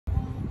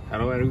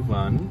Hello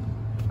everyone,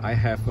 I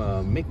have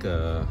make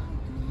a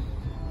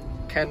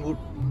Kenwood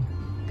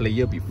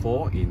player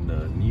before in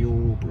the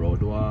new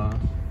Perodua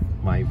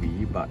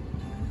Myvi, but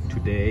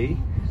today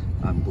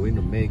I'm going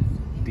to make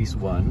this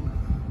one.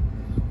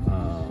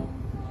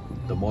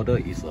 The model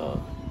is a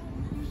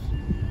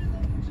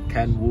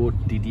Kenwood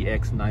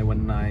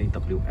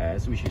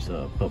DDX919WS, which is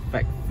a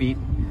perfect fit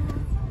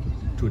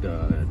to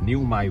the new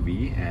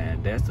Myvi,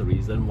 and that's the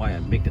reason why I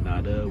make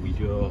another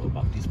video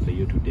about this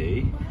player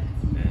today.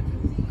 And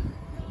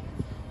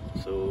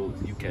so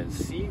you can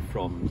see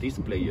from this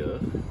player,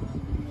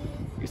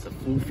 it's a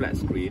full flat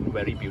screen,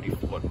 very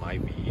beautiful on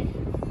Myvi.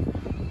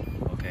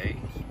 Okay.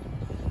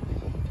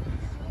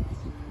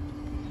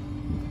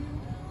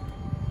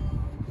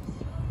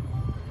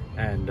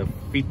 And the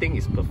fitting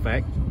is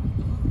perfect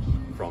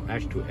from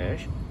edge to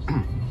edge.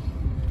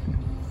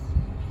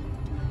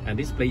 And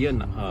this player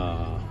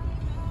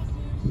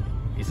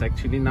is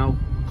actually now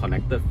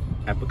connected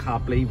Apple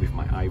CarPlay with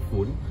my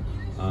iPhone.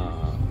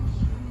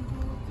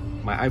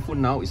 My iPhone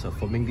now is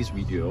filming this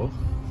video,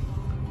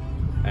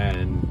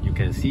 and you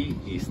can see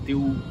it's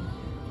still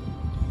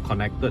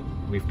connected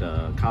with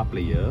the car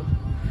player,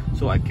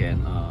 so I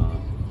can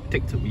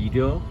take the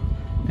video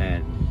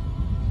and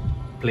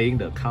playing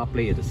the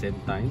CarPlay at the same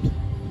time.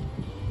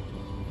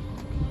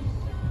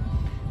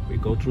 We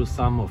go through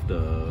some of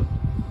the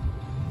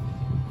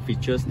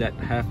features that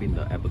have in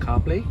the Apple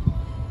CarPlay.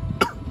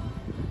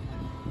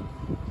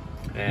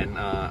 And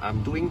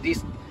I'm doing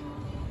this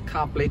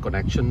CarPlay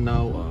connection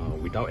now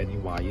without any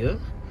wire,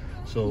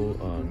 so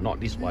not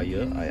this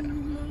wire.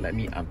 Let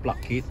me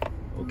unplug it.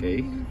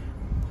 Okay,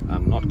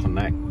 I'm not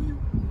connect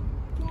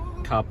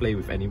CarPlay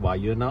with any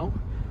wire now,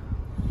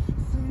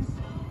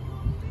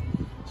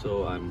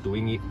 so I'm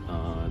doing it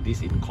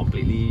this in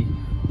completely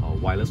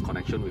wireless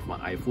connection with my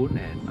iPhone,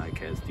 and I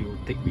can still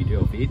take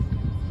video of it.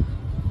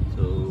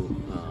 So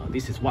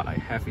this is what I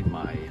have in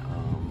my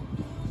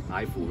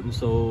iPhone.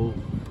 So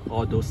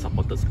all those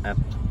supported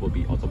apps will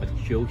be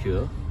automatically shown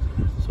here.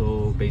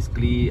 So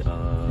basically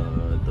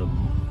a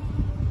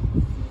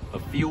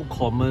few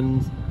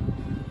common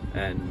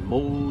and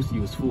most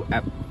useful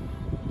app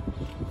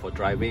for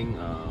driving,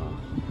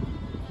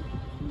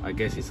 I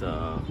guess it's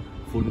a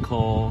phone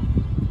call.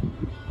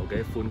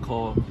 Okay, phone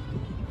call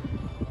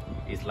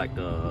is like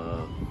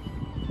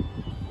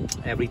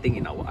everything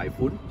in our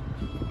iPhone.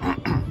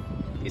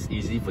 It's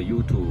easy for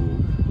you to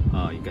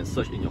you can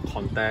search in your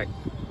contact,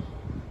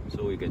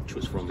 so you can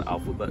choose from the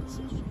alphabets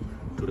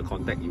to the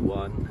contact you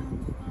want,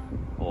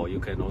 or you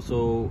can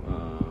also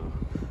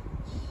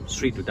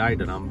straight to dial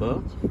the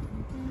number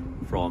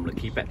from the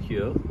keypad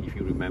here, if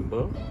you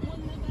remember,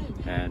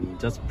 and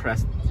just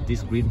press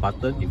this green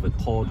button if a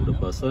call to the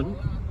person.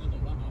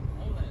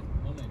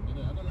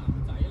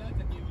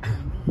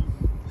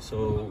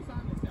 So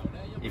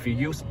if you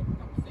use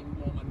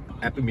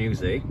Apple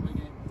Music,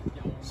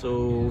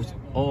 so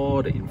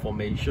all the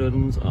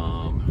information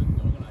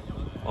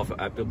of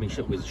Apple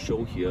Music will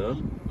show here.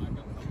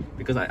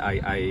 Because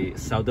I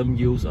seldom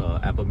use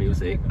Apple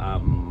Music,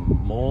 I'm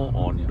more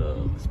on the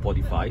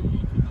Spotify.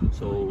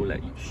 So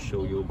let me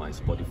show you my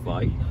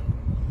Spotify,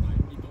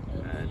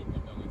 and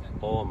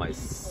all my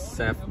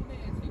saved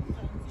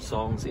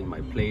songs in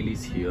my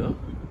playlist here.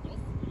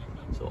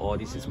 So all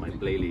this is my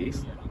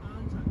playlist.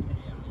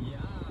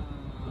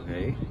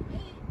 Okay,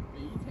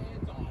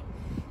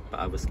 but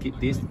I will skip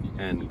this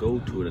and go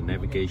to the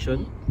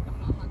navigation.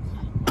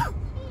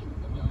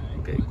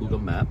 Okay, Google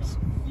Maps.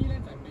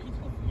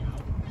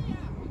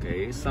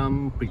 Okay,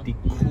 some pretty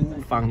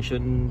cool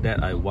function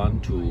that I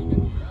want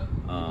to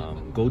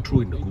go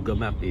through in the Google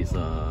Map is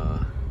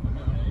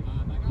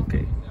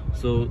okay,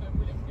 so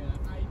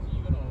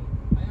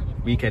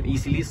we can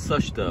easily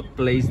search the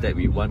place that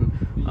we want,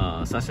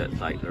 such as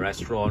like a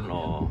restaurant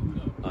or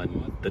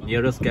the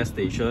nearest gas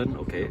station.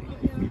 Okay,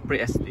 we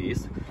press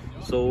this,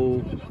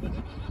 so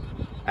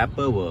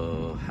Apple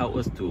will help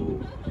us to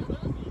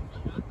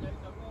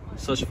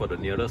search for the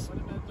nearest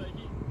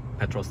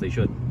petrol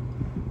station.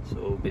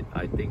 So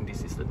I think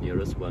this is the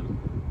nearest one.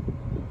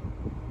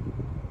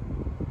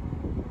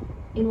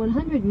 In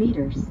 100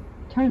 meters,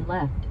 turn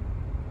left.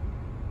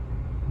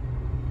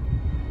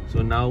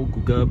 So now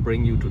Google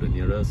bring you to the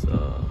nearest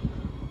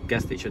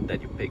gas station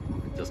that you picked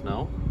just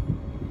now.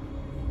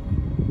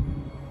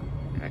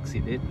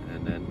 Exit it,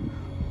 and then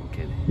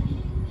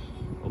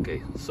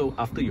okay. So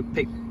after you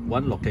pick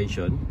one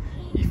location,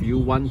 if you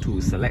want to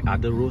select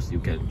other routes, you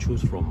can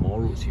choose from more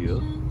routes here.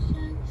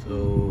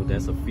 So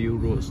there's a few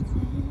routes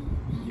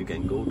you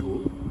can go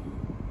to.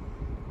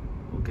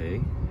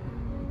 Okay,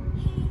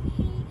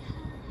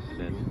 and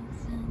then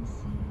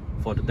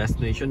for the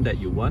destination that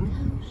you want,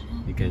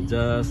 you can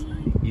just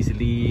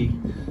easily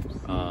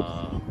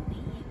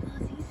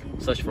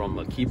search from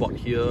a keyboard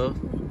here.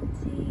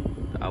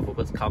 The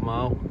alphabets come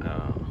out,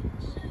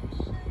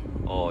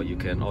 or you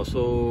can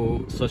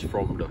also search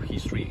from the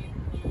history.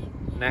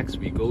 Next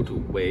we go to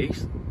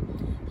Waze.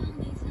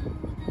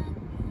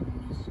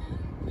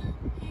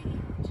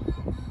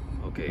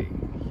 Okay,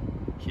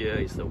 here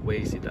is the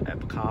Waze in the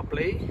Apple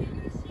CarPlay.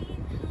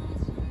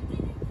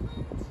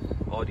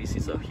 all this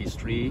is a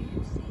history.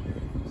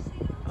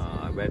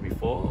 I went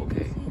before.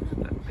 Okay,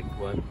 let's pick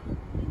one.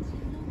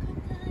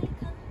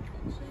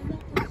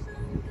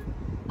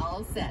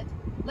 All set.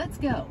 Let's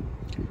go.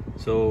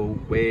 So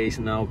Waze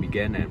now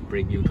began and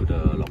bring you to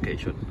the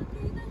location.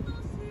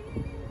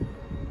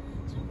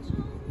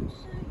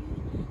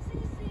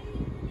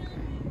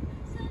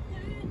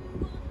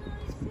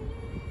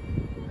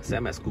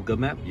 Same as Google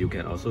Map, you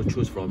can also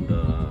choose from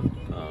the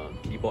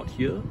keyboard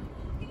here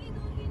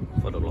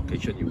for the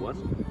location you want.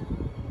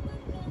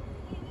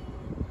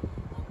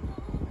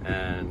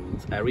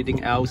 And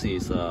everything else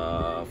is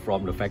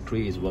from the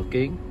factory is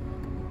working.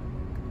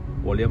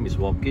 Volume is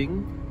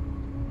working.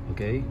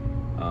 Okay.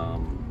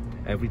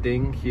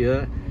 Everything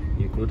here,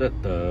 included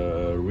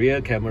the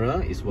rear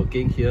camera, is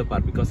working here,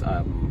 but because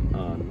I'm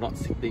not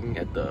sitting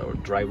at the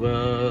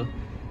driver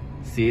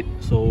seat,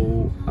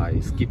 so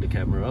I skip the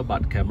camera,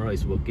 but camera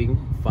is working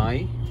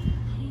fine.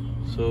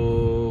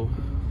 So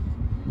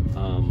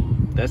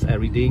that's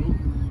everything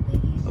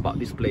about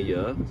this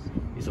player.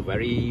 It's a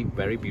very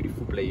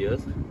beautiful player.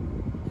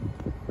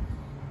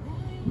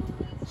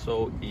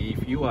 So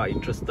if you are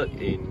interested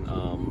in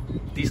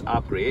this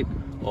upgrade,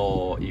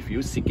 or if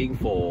you're seeking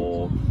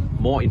for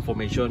more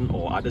information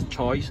or other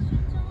choice,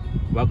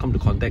 welcome to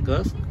contact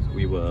us.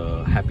 We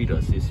were happy to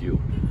assist you.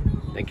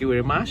 Thank you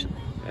very much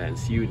and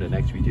see you in the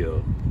next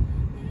video.